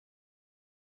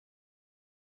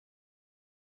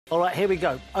All right, here we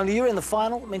go. Only you're in the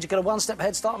final. It means you get a one-step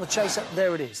head start on the chaser.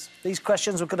 There it is. These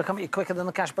questions are going to come at you quicker than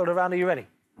the cash builder round. Are you ready?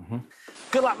 Mm-hmm.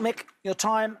 Good luck, Mick. Your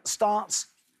time starts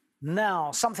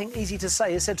now. Something easy to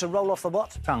say is said to roll off the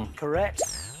what? Tongue. Correct.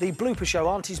 The blooper show,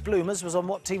 Auntie's Bloomers, was on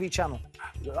what TV channel?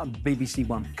 BBC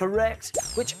One. Correct.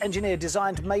 Which engineer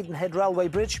designed Maidenhead Railway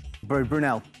Bridge?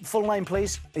 Brunel. Full name,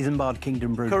 please. Isambard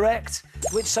Kingdom Brew. Correct.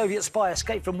 Which Soviet spy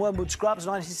escaped from Wormwood Scrubs,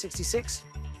 1966?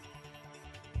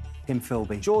 Tim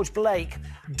Philby. George Blake.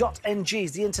 .ng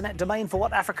is the internet domain for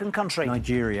what African country?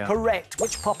 Nigeria. Correct.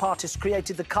 Which pop artist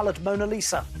created the coloured Mona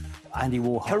Lisa? Andy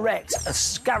Warhol. Correct.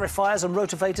 Scarifiers and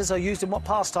rotivators are used in what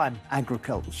pastime?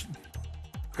 Agriculture.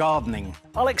 Gardening.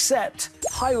 I'll accept.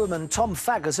 Highwayman Tom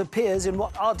Faggers appears in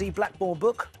what R.D. Blackmore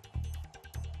book?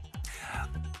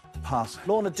 Pass.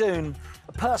 Lorna Doone.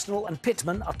 Personal and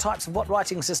Pitman are types of what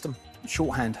writing system?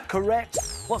 Shorthand. Correct.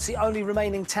 What's the only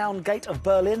remaining town gate of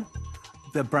Berlin?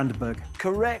 The Brandenburg.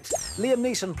 Correct. Liam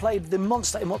Neeson played the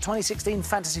monster in what 2016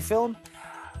 fantasy film?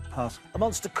 Pass. A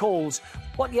Monster Calls.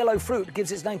 What yellow fruit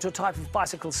gives its name to a type of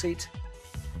bicycle seat?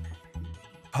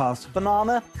 Pass.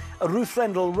 Banana. Ruth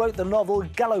Rendell wrote the novel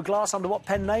Gallow Glass under what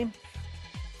pen name?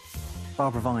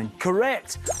 Barbara Vine.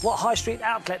 Correct. What high street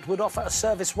outlet would offer a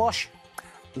service wash?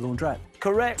 The Laundrette.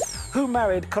 Correct. Who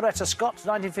married Coretta Scott,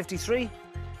 1953?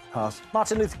 Pass.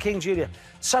 Martin Luther King Jr.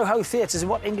 Soho Theatres in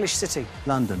what English city?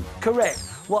 London. Correct.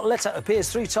 What letter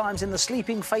appears 3 times in the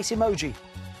sleeping face emoji?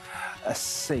 A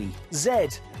C. Z.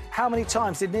 How many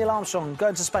times did Neil Armstrong go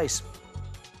into space?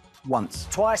 Once.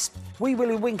 Twice. Wee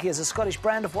Willie Winky is a Scottish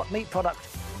brand of what meat product?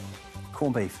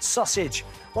 Corned beef. Sausage.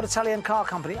 What Italian car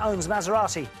company owns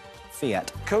Maserati?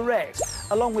 Fiat. Correct.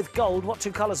 Along with gold, what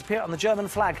 2 colours appear on the German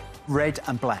flag? Red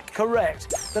and black.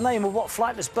 Correct. The name of what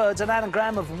flightless bird's an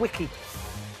anagram of wiki?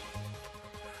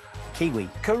 Kiwi.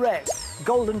 Correct.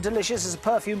 Golden Delicious is a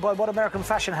perfume by what American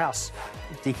fashion house?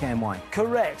 DKNY.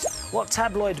 Correct. What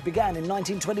tabloid began in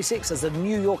 1926 as the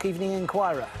New York Evening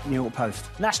Inquirer? New York Post.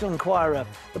 National Enquirer.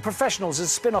 The Professionals is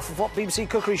a spin-off of what BBC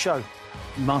cookery show?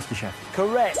 MasterChef.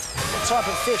 Correct. What type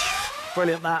of fish?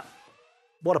 Brilliant, Matt.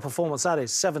 What a performance that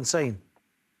is. 17.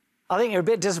 I think you're a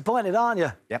bit disappointed, aren't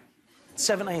you? Yep.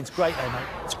 17's great, though, mate.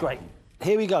 It's great.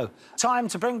 Here we go. Time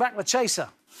to bring back the chaser.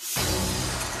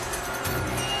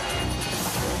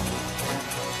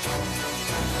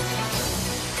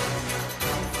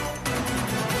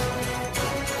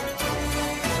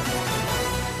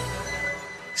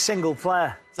 Single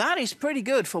player. That is pretty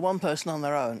good for one person on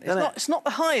their own. It's not the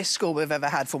highest score we've ever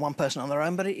had for one person on their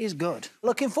own, but it is good.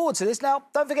 Looking forward to this. Now,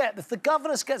 don't forget, if the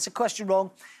Governess gets a question wrong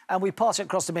and we pass it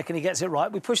across to Mick and he gets it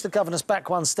right, we push the Governess back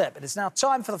 1 step. But it's now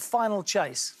time for the final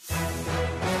chase.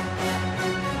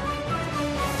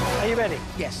 Are you ready?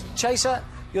 Yes. Chaser,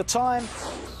 your time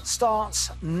starts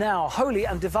now. Holi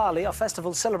and Diwali are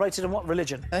festivals celebrated in what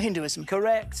religion? Hinduism.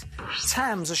 Correct.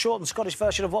 Tam's a shortened Scottish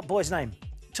version of what boy's name?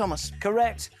 Thomas.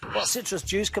 Correct. What citrus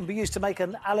juice can be used to make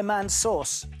an allemande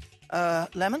sauce?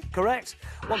 Lemon. Correct.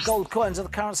 What gold coins are the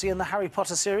currency in the Harry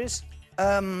Potter series?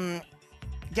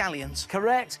 Galleons.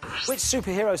 Correct. Which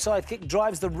superhero sidekick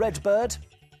drives the Red Bird?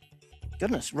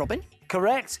 Goodness. Robin.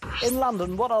 Correct. In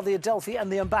London, what are the Adelphi and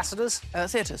the Ambassadors?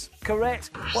 Theatres.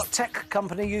 Correct. What tech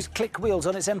company used click wheels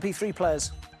on its MP3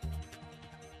 players?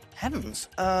 Heavens.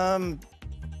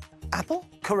 Apple.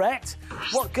 Correct.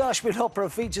 What Gershwin opera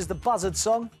features the Buzzard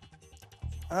song?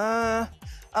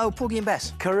 Porgy and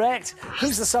Bess. Correct.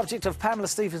 Who's the subject of Pamela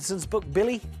Stephenson's book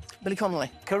Billy? Billy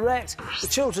Connolly. Correct. The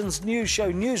children's news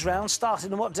show Newsround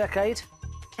started in what decade?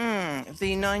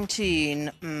 The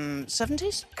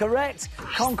 1970s. Correct.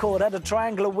 Concorde had a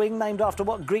triangular wing named after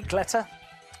what Greek letter?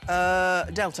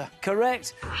 Delta.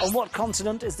 Correct. On what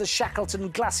continent is the Shackleton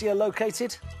Glacier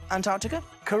located? Antarctica.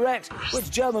 Correct.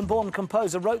 Which German-born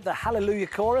composer wrote the Hallelujah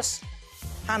Chorus?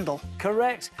 Handel.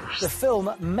 Correct. The film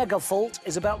Megafault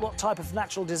is about what type of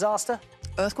natural disaster?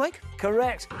 Earthquake.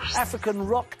 Correct. African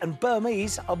rock and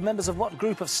Burmese are members of what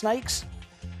group of snakes?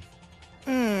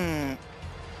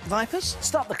 Vipers.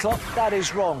 Stop the clock. That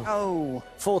is wrong. Oh.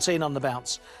 14 on the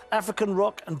bounce. African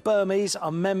rock and Burmese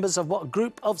are members of what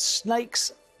group of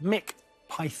snakes? Mick.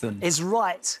 Python. Is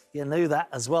right. You knew that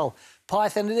as well.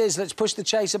 Python it is. Let's push the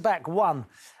chaser back 1.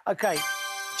 OK.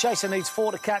 Chaser needs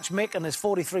 4 to catch Mick, and there's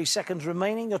 43 seconds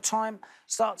remaining. Your time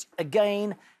starts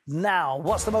again now.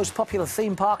 What's the most popular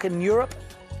theme park in Europe?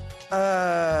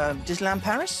 Disneyland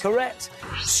Paris. Correct.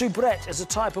 Soubrette is a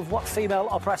type of what female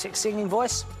operatic singing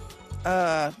voice?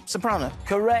 Soprano.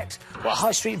 Correct. What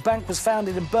high street bank was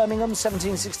founded in Birmingham,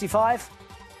 1765?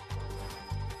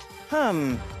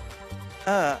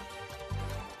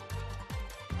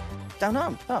 Don't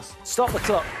know. Pass. Stop the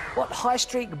clock. What high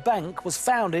street bank was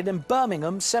founded in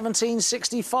Birmingham,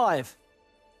 1765?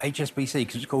 HSBC,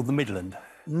 because it's called the Midland.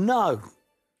 No.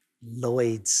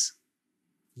 Lloyd's.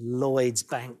 Lloyd's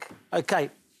Bank. OK,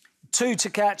 2 to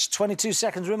catch, 22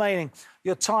 seconds remaining.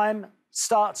 Your time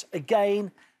starts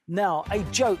again. Now, a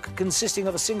joke consisting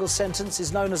of a single sentence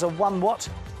is known as a one-what?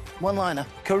 One-liner.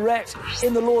 Correct.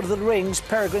 In The Lord of the Rings,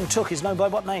 Peregrine Took is known by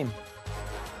what name?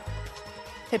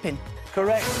 Pippin.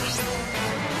 Correct.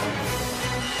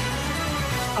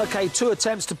 OK, 2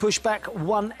 attempts to push back,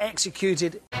 1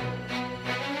 executed.